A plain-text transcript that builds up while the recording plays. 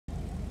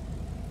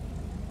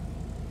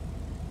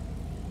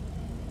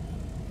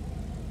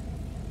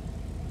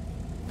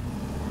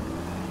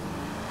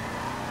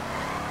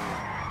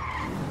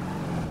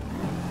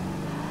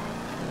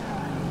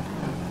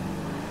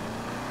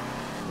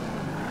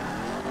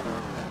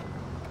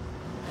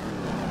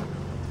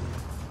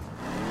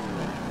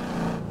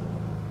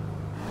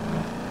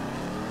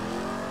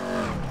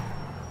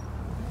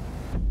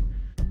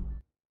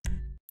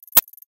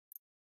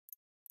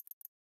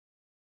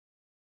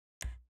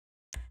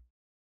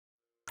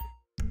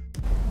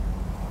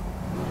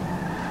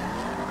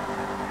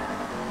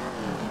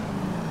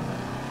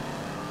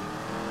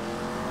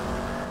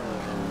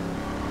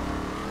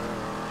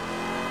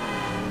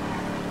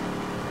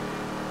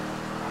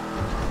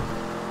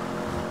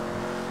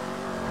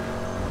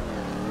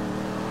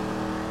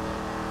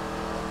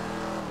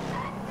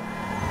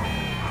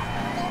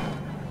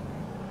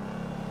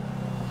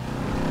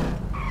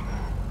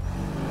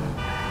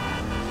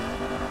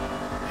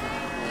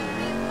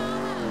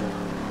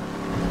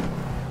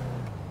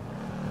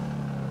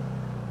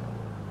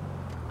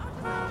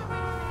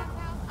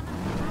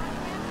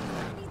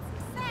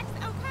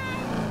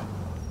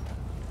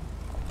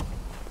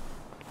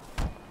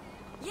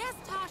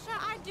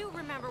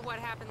remember what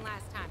happened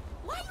last time.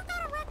 Why you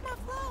gotta wreck my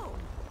flow?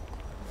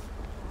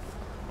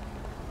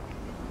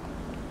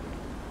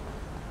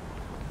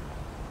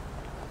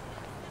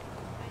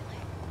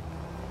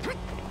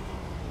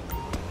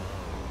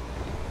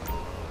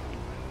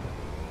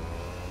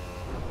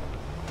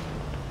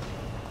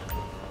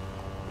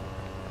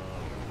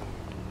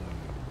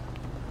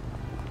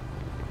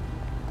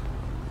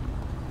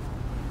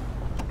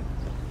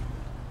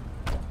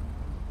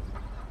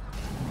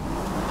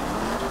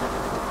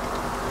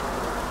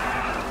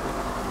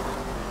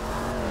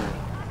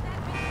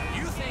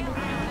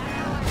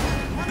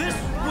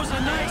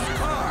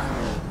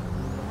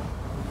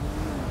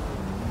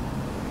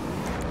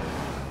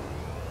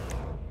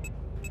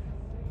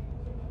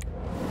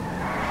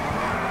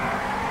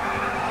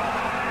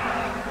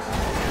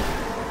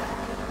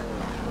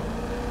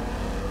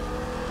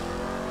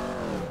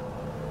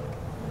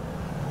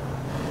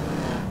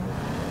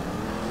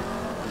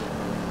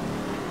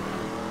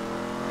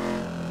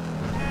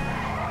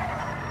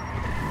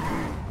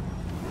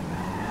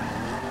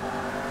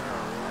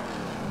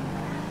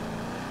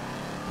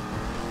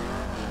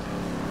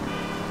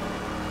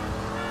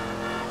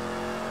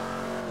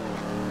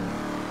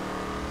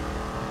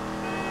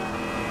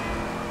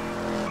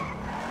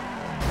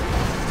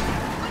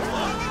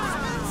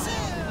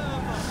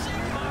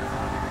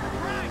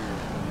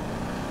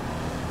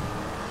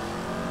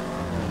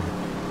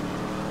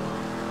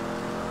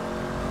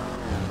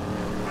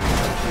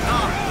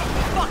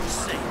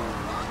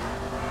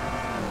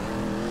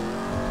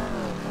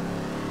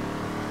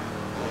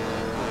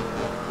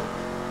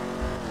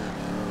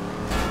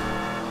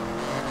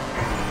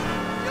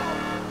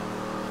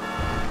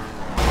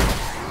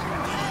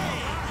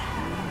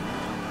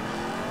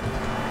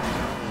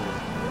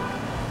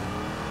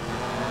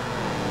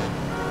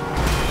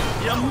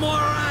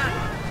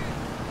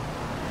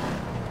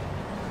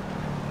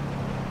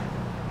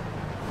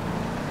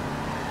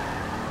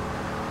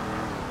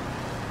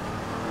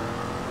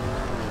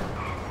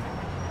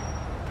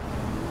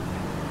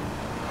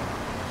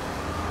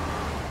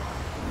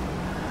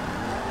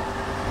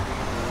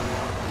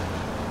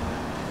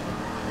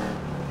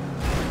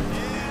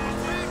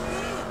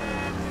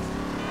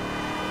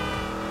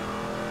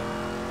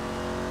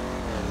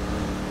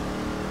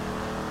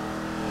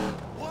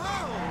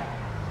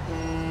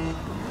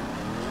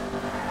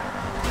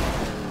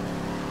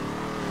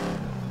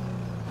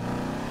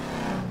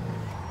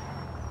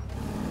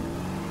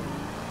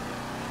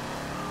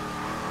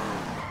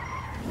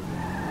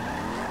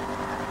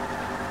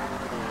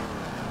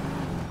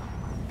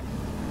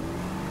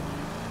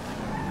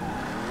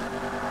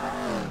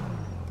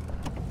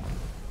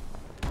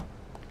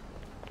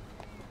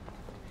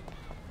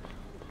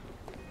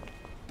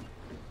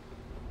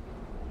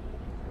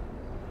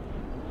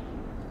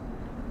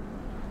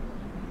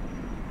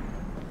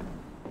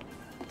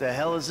 The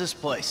hell is this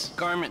place?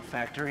 Garment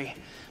factory.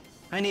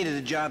 I needed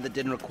a job that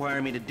didn't require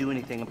me to do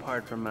anything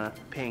apart from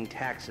paying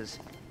taxes.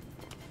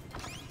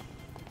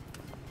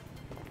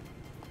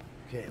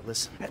 Okay,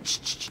 listen.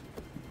 Shh.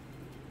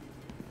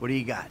 What do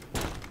you got?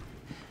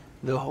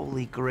 The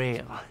Holy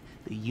Grail.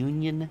 The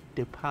Union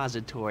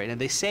Depository. And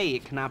they say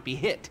it cannot be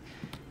hit.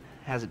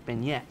 Hasn't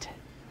been yet.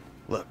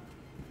 Look,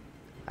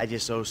 I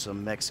just owe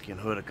some Mexican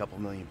hood a couple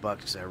 $1 million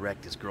because I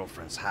wrecked his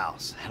girlfriend's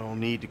house. I don't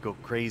need to go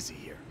crazy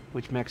here.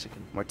 Which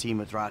Mexican?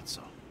 Martin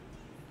Madrazo.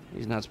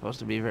 He's not supposed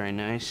to be very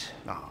nice.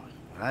 Oh,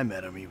 when I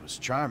met him, he was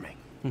charming.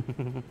 So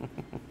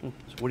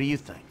what do you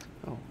think?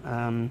 Oh,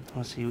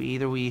 let's see.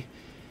 Either we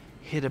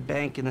hit a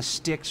bank in the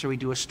sticks or we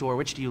do a store.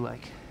 Which do you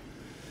like?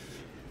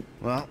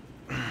 Well,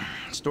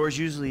 store's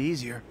usually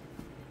easier.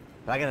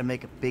 But I gotta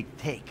make a big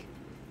take.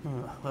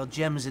 Well,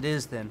 gems it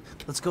is then.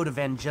 Let's go to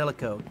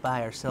Vangelico,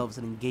 buy ourselves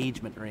an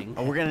engagement ring.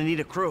 Oh, we're gonna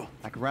need a crew.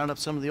 I can round up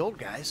some of the old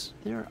guys.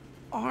 There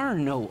are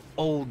no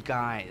old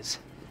guys.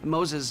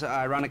 Moses,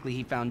 ironically,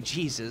 he found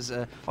Jesus.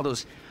 All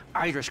those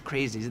Irish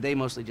crazies, they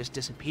mostly just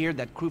disappeared.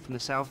 That crew from the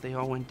south, they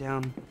all went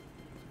down.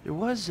 There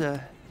was an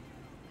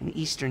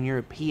Eastern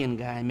European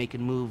guy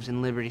making moves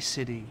in Liberty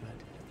City,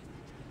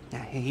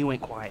 but he went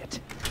quiet.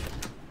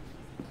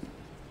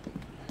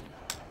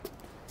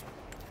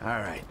 All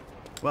right.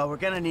 Well, we're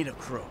gonna need a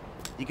crew.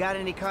 You got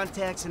any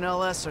contacts in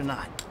LS or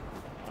not?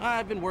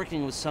 I've been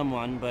working with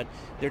someone, but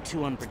they're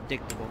too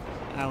unpredictable.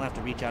 I'll have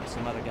to reach out to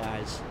some other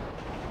guys.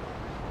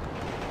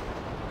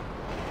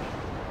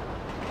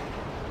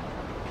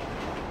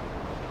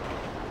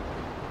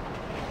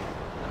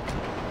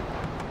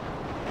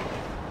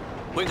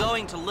 We're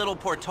going to Little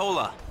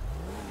Portola.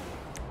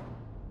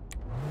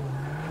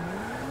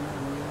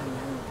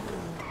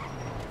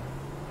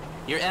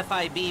 Your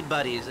FIB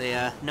buddies,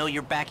 they know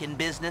you're back in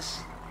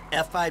business?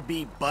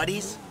 FIB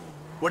buddies?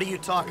 What are you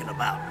talking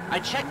about? I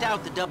checked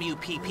out the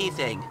WPP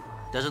thing.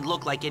 Doesn't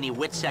look like any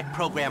WITSEC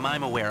program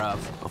I'm aware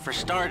of. Well, for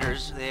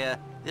starters, they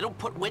don't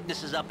put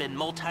witnesses up in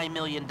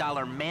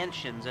multi-million-dollar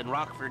mansions in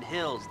Rockford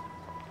Hills.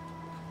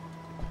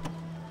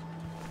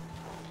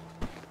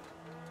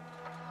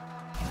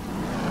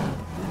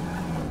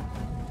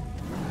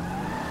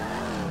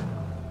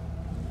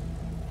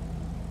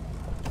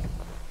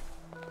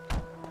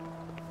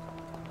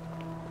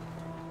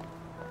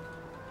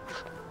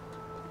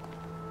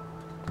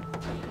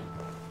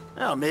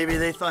 Well, maybe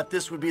they thought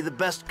this would be the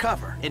best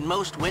cover. And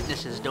most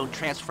witnesses don't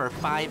transfer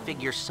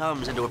five-figure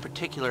sums into a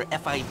particular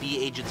FIB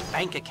agent's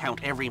bank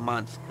account every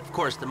month. Of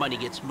course, the money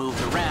gets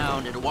moved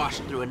around and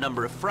washed through a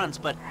number of fronts,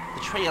 but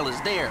the trail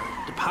is there.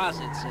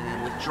 Deposits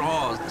and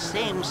withdrawals, the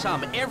same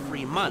sum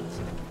every month.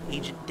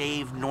 Agent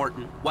Dave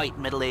Norton, white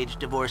middle-aged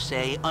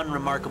divorcee,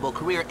 unremarkable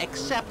career,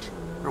 except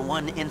for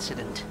one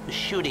incident, the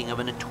shooting of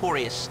a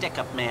notorious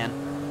stick-up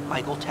man,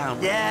 Michael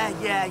Townley.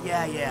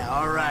 Yeah,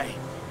 all right.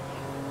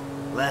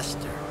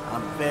 Lester,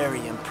 I'm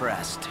very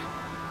impressed.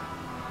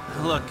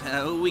 Look,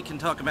 we can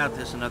talk about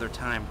this another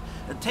time.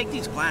 Take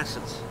these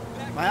glasses.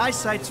 My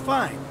eyesight's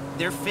fine.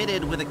 They're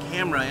fitted with a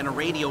camera and a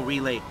radio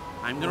relay.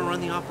 I'm gonna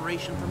run the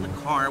operation from the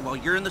car while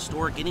you're in the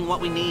store getting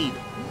what we need.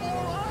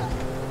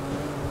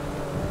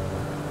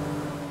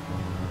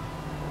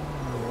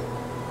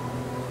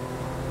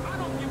 I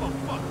don't give a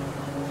fuck.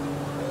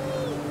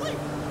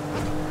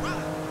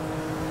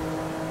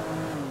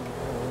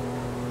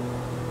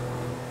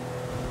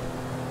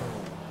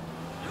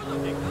 You're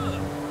looking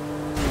good.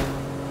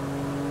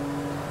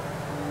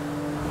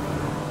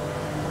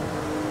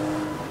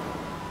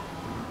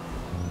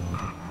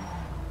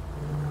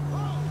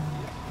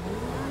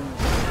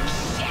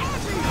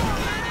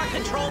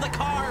 Control the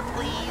car,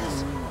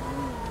 please.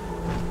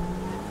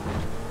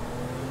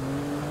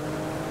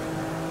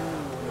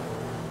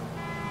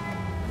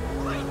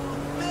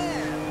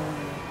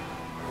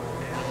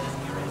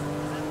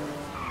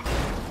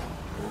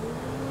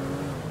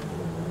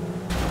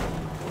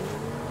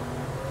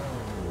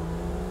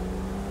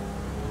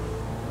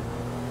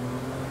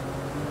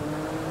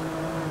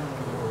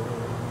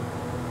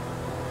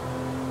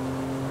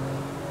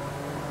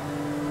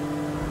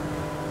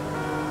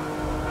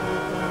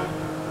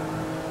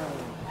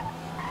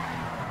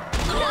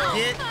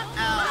 Get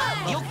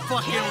out You'll of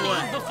fucking kill me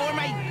way. before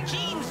my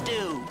jeans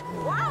do.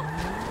 Wow.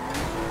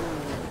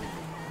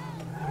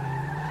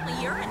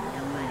 Well, you're in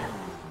LA.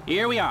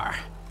 Here we are.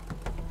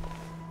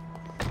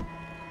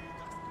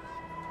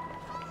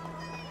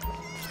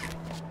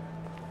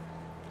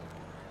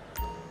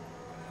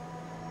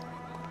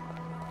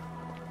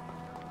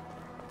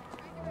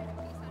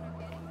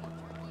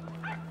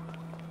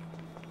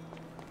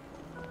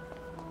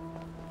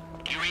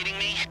 You reading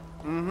me?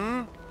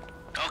 Mm-hmm.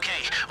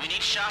 Okay, we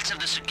need shots of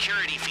the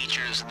security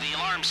features, the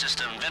alarm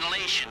system,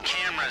 ventilation,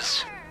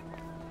 cameras.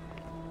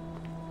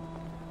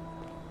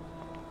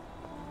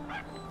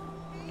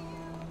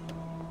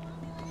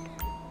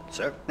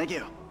 Sir, thank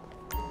you.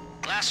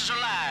 Glasses are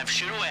live,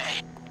 shoot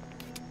away.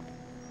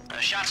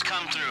 Shots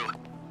come through.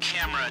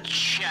 Camera,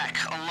 check.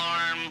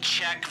 Alarm,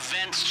 check.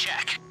 Vents,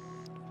 check.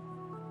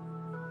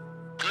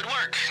 Good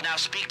work. Now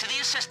speak to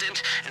the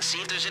assistant and see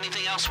if there's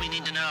anything else we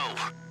need to know.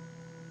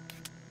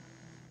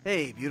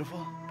 Hey,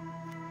 beautiful.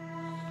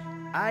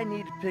 I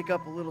need to pick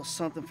up a little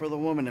something for the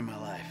woman in my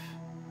life.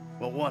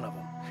 Well, one of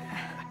them.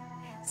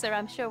 Sir,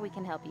 I'm sure we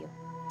can help you.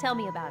 Tell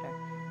me about her.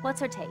 What's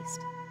her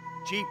taste?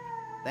 Cheap,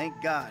 thank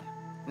God.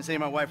 This ain't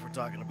my wife we're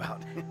talking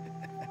about.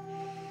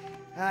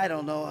 I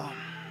don't know.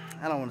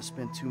 I don't want to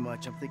spend too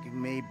much. I'm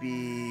thinking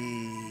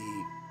maybe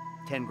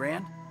 10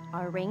 grand?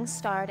 Our rings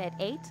start at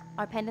 8,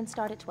 our pendants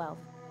start at 12.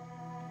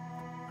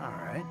 All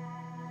right.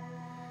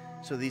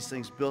 So these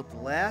things built to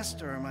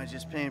last, or am I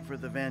just paying for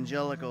the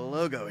Evangelical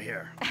logo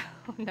here?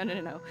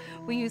 No.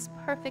 We use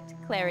perfect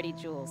clarity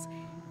jewels.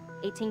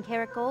 18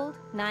 karat gold,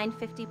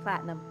 950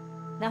 platinum.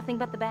 Nothing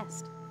but the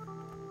best.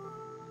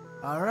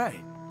 All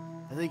right.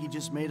 I think you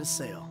just made a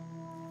sale.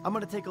 I'm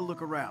gonna take a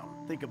look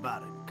around, think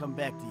about it, come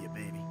back to you,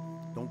 baby.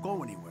 Don't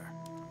go anywhere.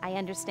 I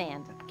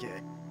understand.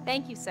 Okay.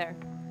 Thank you, sir.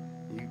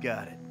 You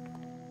got it.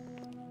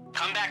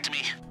 Come back to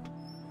me.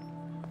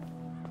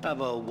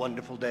 Have a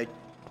wonderful day.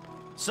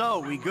 So,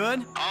 we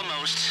good?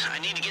 Almost. I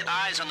need to get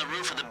eyes on the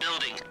roof of the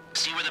building.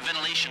 See where the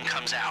ventilation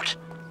comes out.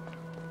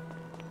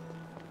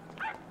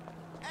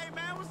 Hey,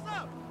 man, what's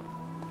up?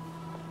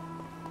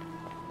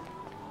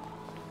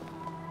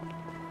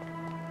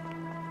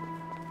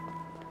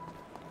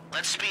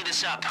 Let's speed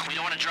this up. We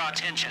don't want to draw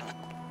attention.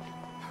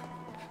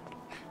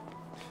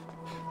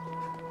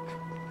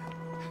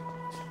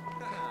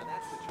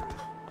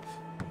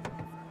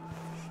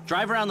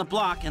 Drive around the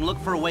block and look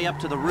for a way up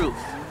to the roof.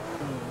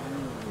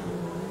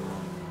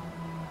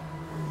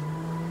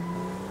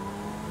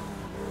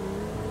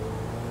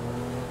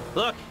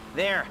 Look,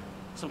 there.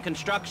 Some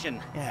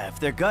construction. Yeah, if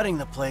they're gutting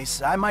the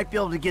place, I might be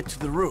able to get to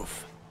the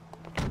roof.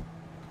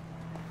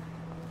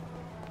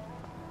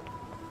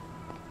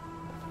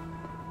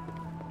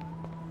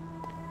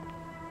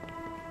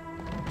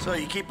 So,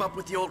 you keep up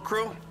with the old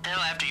crew? Hell,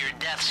 after your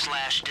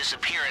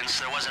death/disappearance,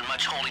 there wasn't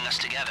much holding us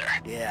together.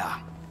 Yeah.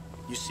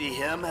 You see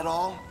him at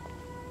all?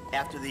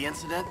 After the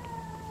incident?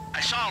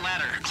 I saw a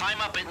ladder.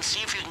 Climb up it and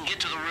see if you can get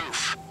to the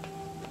roof.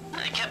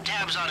 I kept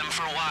tabs on him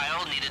for a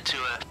while. Needed to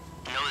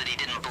know that he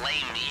didn't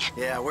blame me.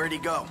 Yeah, where'd he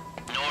go?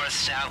 North,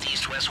 south,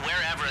 east, west,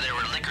 wherever there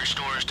were liquor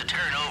stores to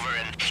turn over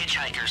and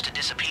hitchhikers to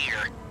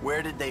disappear.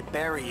 Where did they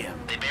bury him?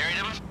 They buried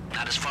him?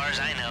 Not as far as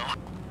I know.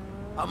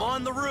 I'm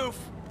on the roof.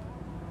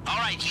 All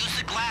right, use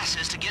the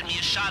glasses to get me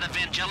a shot of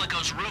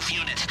Angelico's roof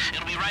unit.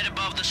 It'll be right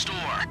above the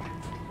store.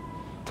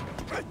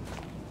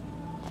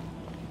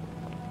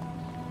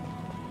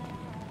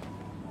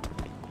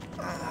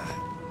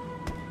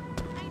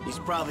 He's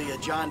probably a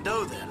John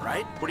Doe then,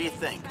 right? What do you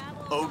think?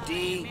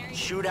 OD,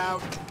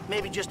 shootout,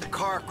 maybe just a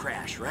car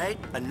crash, right?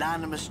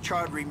 Anonymous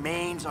charred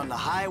remains on the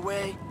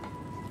highway.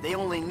 They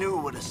only knew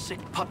what a sick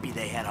puppy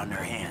they had on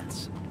their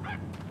hands.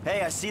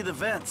 Hey, I see the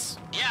vents.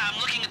 Yeah, I'm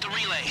looking at the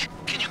relay.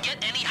 Can you get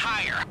any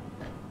higher?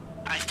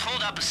 I've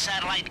pulled up a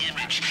satellite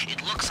image.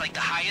 It looks like the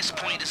highest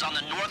point is on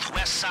the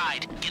northwest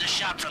side. Get a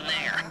shot from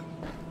there.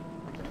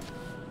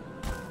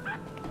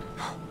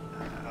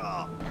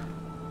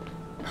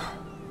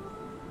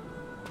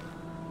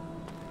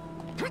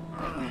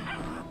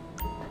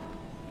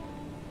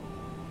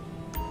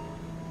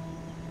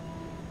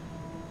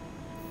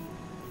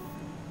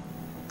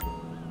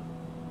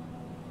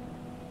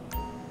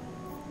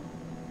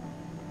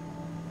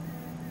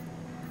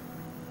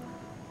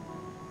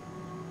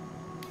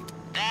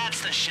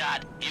 That's the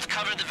shot. You've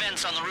covered the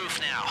vents on the roof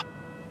now.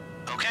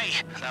 Okay,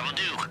 that'll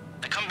do.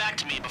 Now come back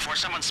to me before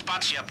someone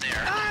spots you up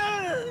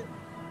there.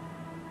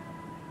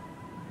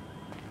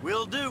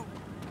 Will do.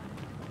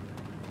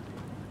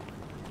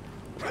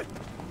 Look,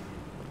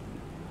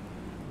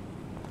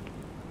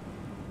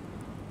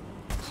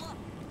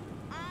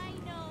 I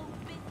know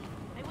busy.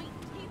 I wait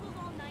tables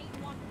all night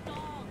and walk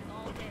dogs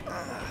all day.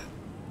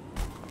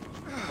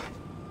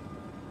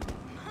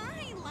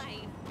 My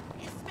life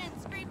is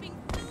spent scraping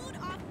food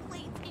off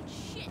plates and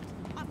shit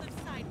off of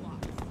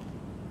sidewalks.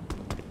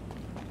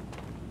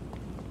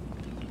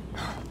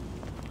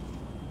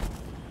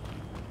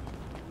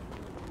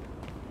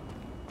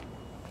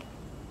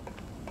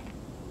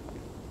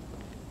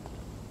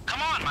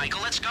 Come on,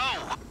 Michael, let's go.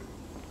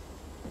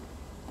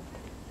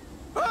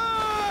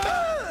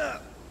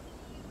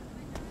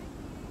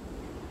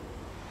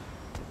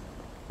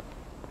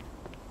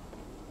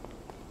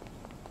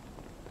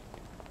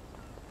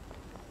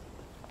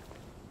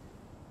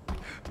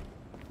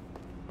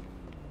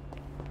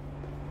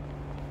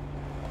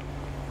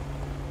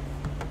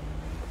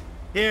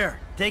 Here,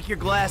 take your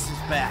glasses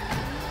back.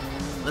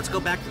 Let's go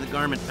back to the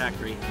garment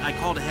factory. I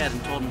called ahead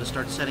and told him to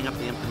start setting up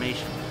the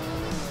information.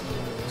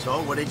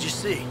 So, what did you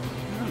see?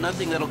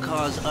 Nothing that'll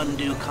cause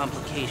undue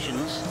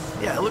complications.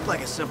 Yeah, it looked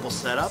like a simple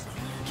setup.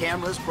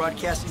 Cameras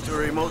broadcasting to a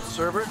remote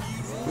server.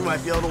 We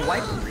might be able to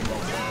wipe the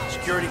remote.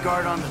 Security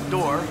guard on the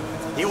door.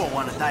 He won't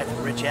want to die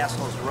for rich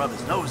assholes to rub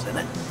his nose in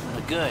it.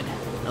 Good.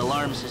 The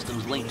alarm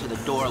system's linked to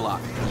the door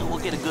lock, so we'll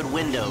get a good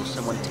window if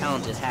someone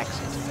talented hacks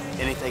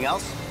it. Anything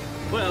else?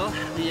 Well,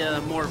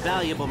 the more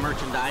valuable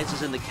merchandise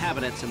is in the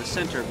cabinets in the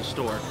center of the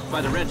store,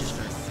 by the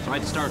register, so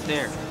I'd start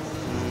there.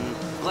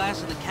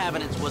 Glass in the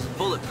cabinets wasn't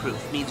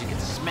bulletproof, means you can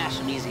smash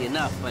them easy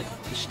enough, but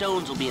the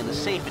stones will be in the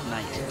safe at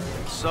night.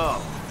 So,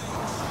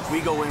 we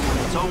go in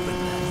when it's open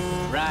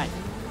then. Right.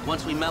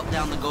 Once we melt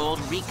down the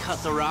gold,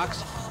 recut the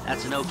rocks,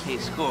 that's an okay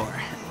score.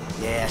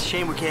 Yeah,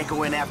 shame we can't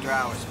go in after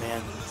hours,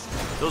 man.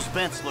 Those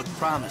vents look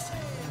promising.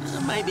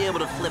 Might be able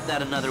to flip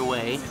that another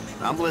way.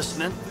 I'm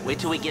listening. Wait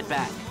till we get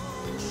back.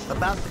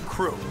 About the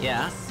crew.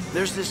 Yeah?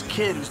 There's this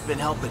kid who's been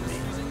helping me.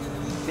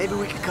 Maybe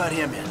we could cut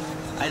him in.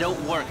 I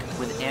don't work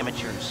with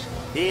amateurs.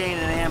 He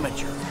ain't an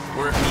amateur.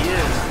 Or if he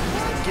is,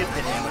 he's a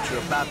gifted amateur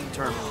about to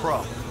turn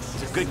pro.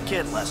 He's a good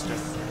kid, Lester.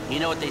 You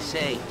know what they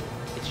say?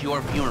 It's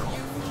your funeral.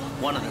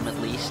 One of them, at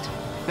least.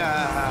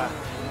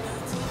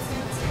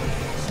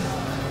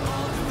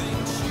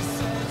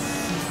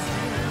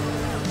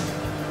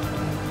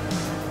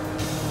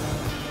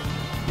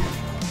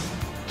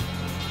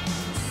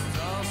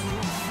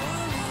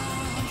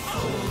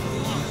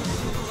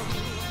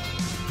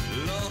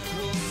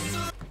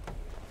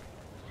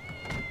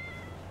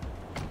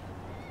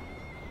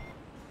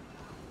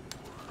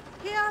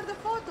 Here are the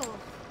photos.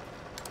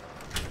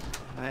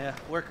 My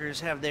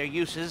workers have their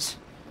uses.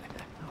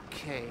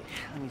 Okay,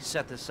 let me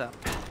set this up.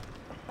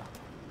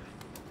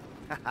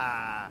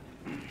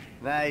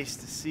 Nice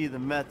to see the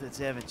methods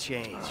haven't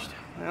changed.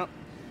 Well,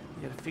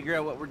 we gotta figure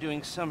out what we're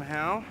doing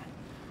somehow.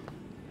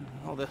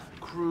 All the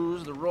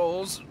crews, the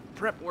rolls,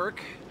 prep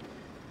work.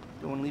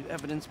 Don't want to leave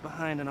evidence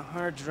behind on a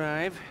hard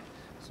drive.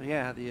 So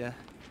yeah, the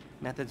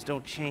methods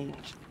don't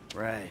change.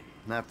 Right,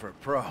 not for a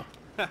pro.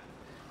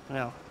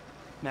 Well,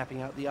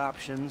 mapping out the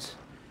options,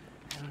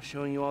 and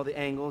showing you all the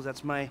angles.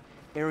 That's my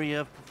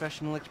area of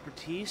professional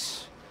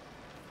expertise.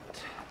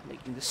 But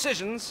making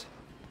decisions,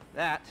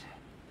 that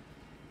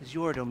is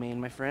your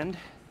domain, my friend.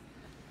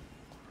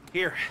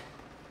 Here.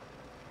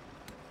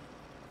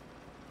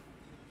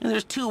 And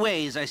there's two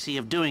ways I see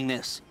of doing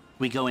this.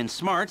 We go in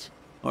smart,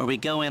 or we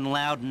go in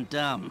loud and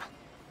dumb.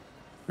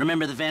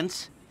 Remember the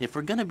vents? If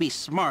we're gonna be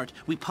smart,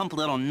 we pump a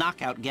little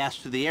knockout gas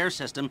through the air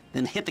system,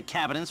 then hit the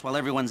cabinets while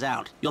everyone's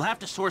out. You'll have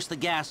to source the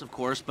gas, of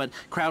course, but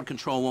crowd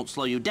control won't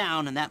slow you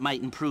down, and that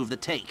might improve the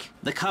take.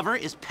 The cover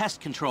is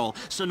pest control,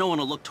 so no one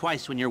will look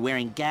twice when you're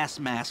wearing gas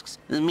masks.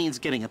 It means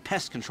getting a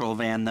pest control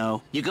van,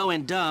 though. You go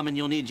in dumb, and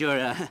you'll need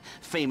your,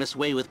 famous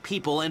way with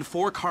people and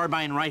 4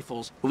 carbine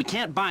rifles. We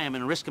can't buy them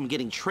and risk them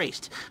getting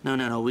traced.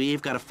 No,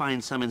 we've got to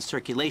find some in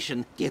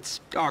circulation. It's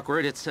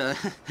awkward, it's,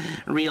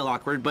 real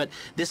awkward, but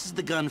this is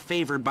the gun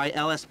favored by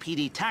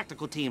LSPD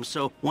tactical teams,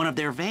 so one of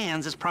their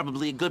vans is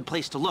probably a good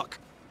place to look.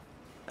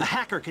 A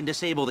hacker can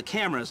disable the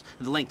cameras.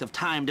 The length of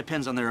time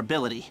depends on their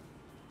ability.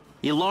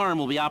 The alarm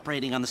will be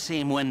operating on the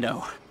same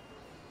window.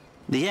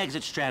 The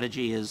exit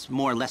strategy is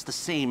more or less the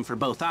same for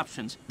both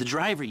options. The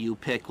driver you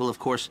pick will, of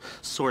course,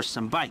 source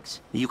some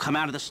bikes. You come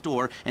out of the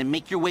store and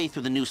make your way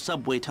through the new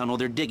subway tunnel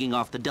they're digging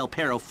off the Del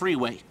Perro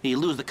freeway. You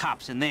lose the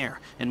cops in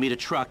there and meet a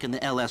truck in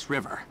the LS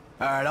River.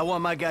 All right, I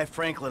want my guy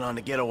Franklin on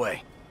the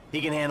getaway. He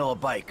can handle a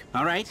bike.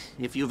 All right,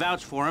 if you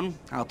vouch for him,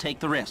 I'll take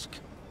the risk.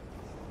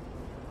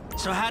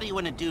 So how do you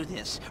want to do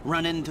this?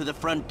 Run in through the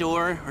front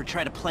door or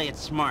try to play it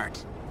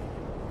smart?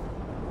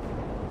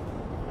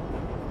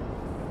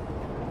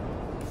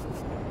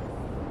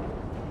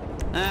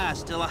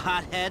 Still a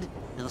hothead?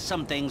 Well,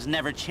 some things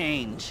never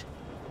change.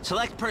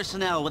 Select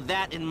personnel with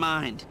that in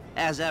mind.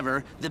 As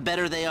ever, the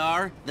better they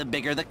are, the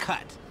bigger the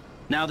cut.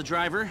 Now the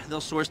driver,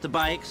 they'll source the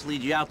bikes,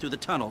 lead you out through the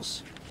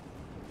tunnels.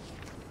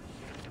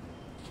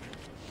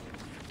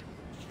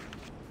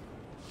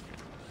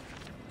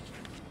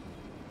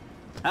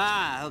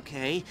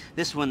 Okay.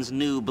 This one's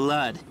new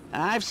blood.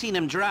 I've seen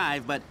him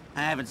drive, but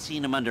I haven't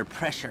seen him under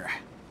pressure.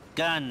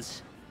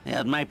 Guns.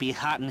 Yeah, it might be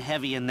hot and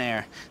heavy in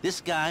there.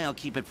 This guy, I'll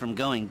keep it from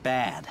going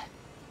bad.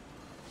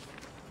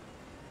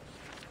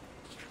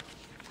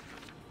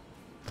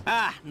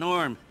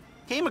 Norm.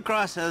 Came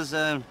across as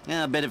a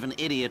bit of an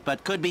idiot,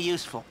 but could be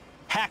useful.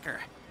 Hacker.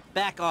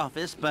 Back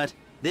office, but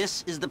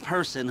this is the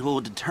person who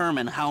will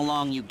determine how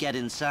long you get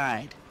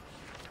inside.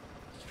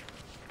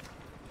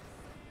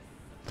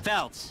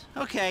 Feltz.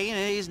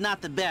 Okay, he's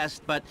not the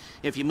best, but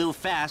if you move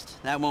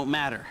fast, that won't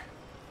matter.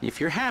 If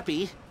you're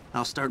happy,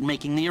 I'll start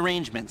making the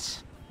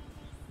arrangements.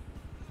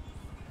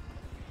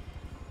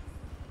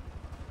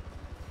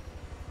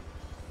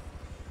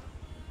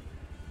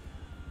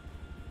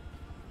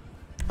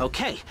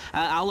 Okay,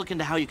 I'll look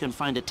into how you can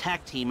find a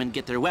TAC team and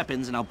get their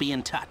weapons, and I'll be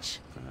in touch.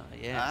 Oh,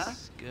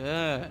 yes.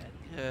 Good.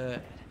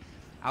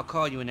 I'll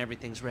call you when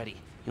everything's ready.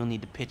 You'll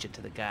need to pitch it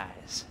to the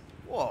guys.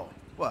 Whoa,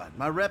 what?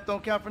 My rep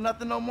don't count for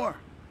nothing no more?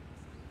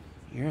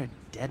 You're a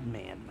dead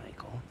man,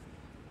 Michael.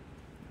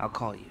 I'll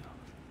call you.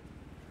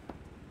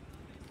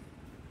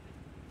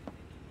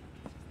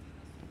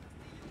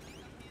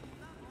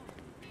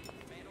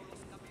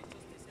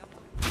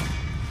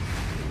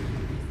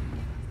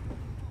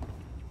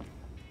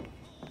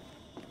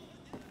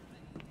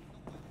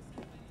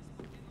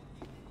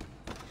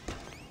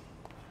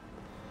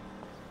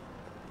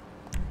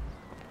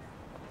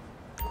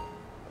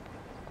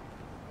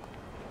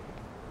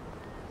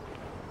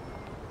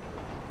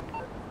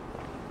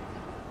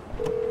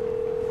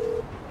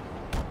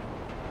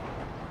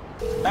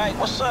 Hey,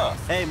 what's up?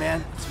 Hey,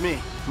 man, it's me,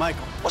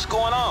 Michael. What's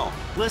going on?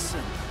 Listen,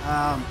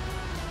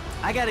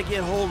 I gotta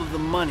get hold of the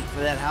money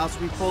for that house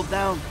we pulled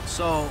down,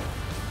 so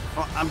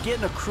I'm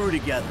getting a crew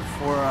together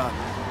for,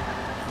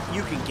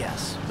 you can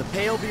guess. The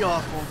pay will be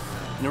awful,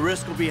 and the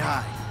risk will be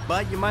high,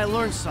 but you might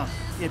learn something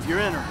if you're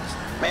interested.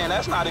 Man,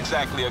 that's not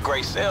exactly a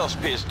great sales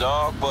pitch,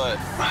 dog, but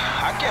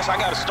I guess I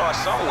gotta start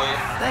somewhere.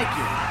 Thank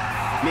you.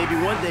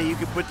 Maybe one day you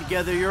could put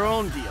together your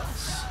own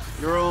deals,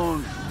 your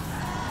own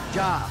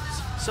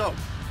jobs. So,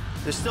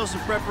 there's still some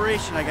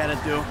preparation I gotta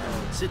do.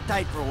 Sit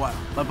tight for a while.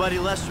 My buddy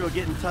Lester will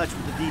get in touch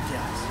with the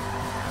details.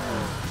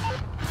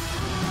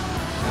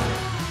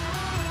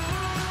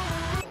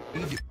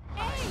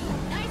 Hey,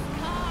 nice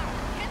car.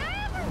 Can I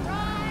have a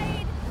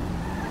ride?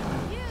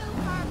 You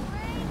are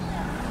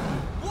brainless.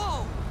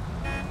 Whoa!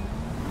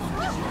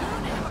 This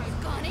lunatic has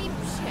gone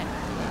apeshit.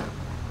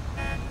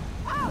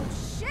 Oh,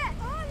 shit!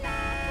 Hola!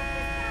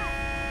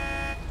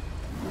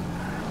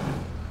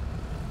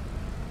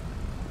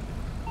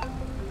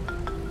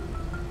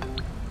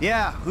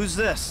 Yeah, who's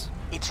this?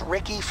 It's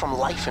Ricky from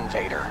Life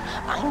Invader.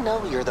 I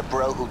know you're the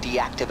bro who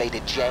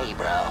deactivated Jay,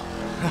 bro.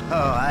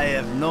 Oh, I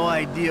have no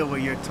idea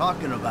what you're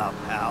talking about,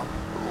 pal.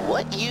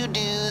 What you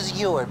do's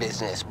your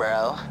business,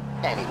 bro.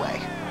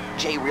 Anyway,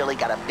 Jay really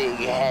got a big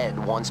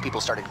head once people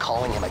started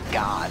calling him a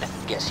god.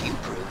 Guess you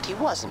proved he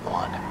wasn't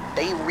one.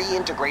 They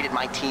reintegrated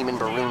my team in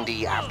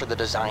Burundi after the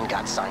design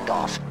got signed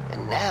off.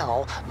 And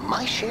now,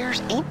 my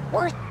shares ain't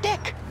worth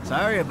dick.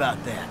 Sorry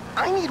about that.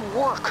 I need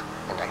work,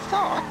 and I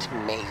thought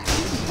maybe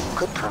you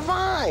could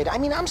provide. I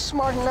mean, I'm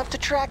smart enough to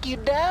track you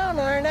down,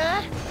 aren't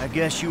I? I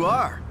guess you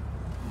are.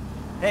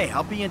 Hey,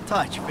 I'll be in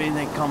touch if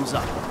anything comes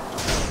up.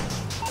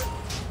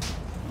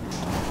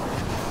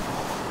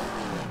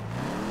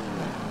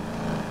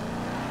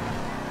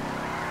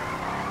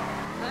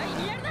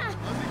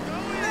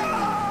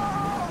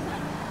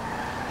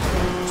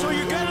 So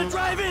you're gonna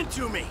drive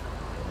into me?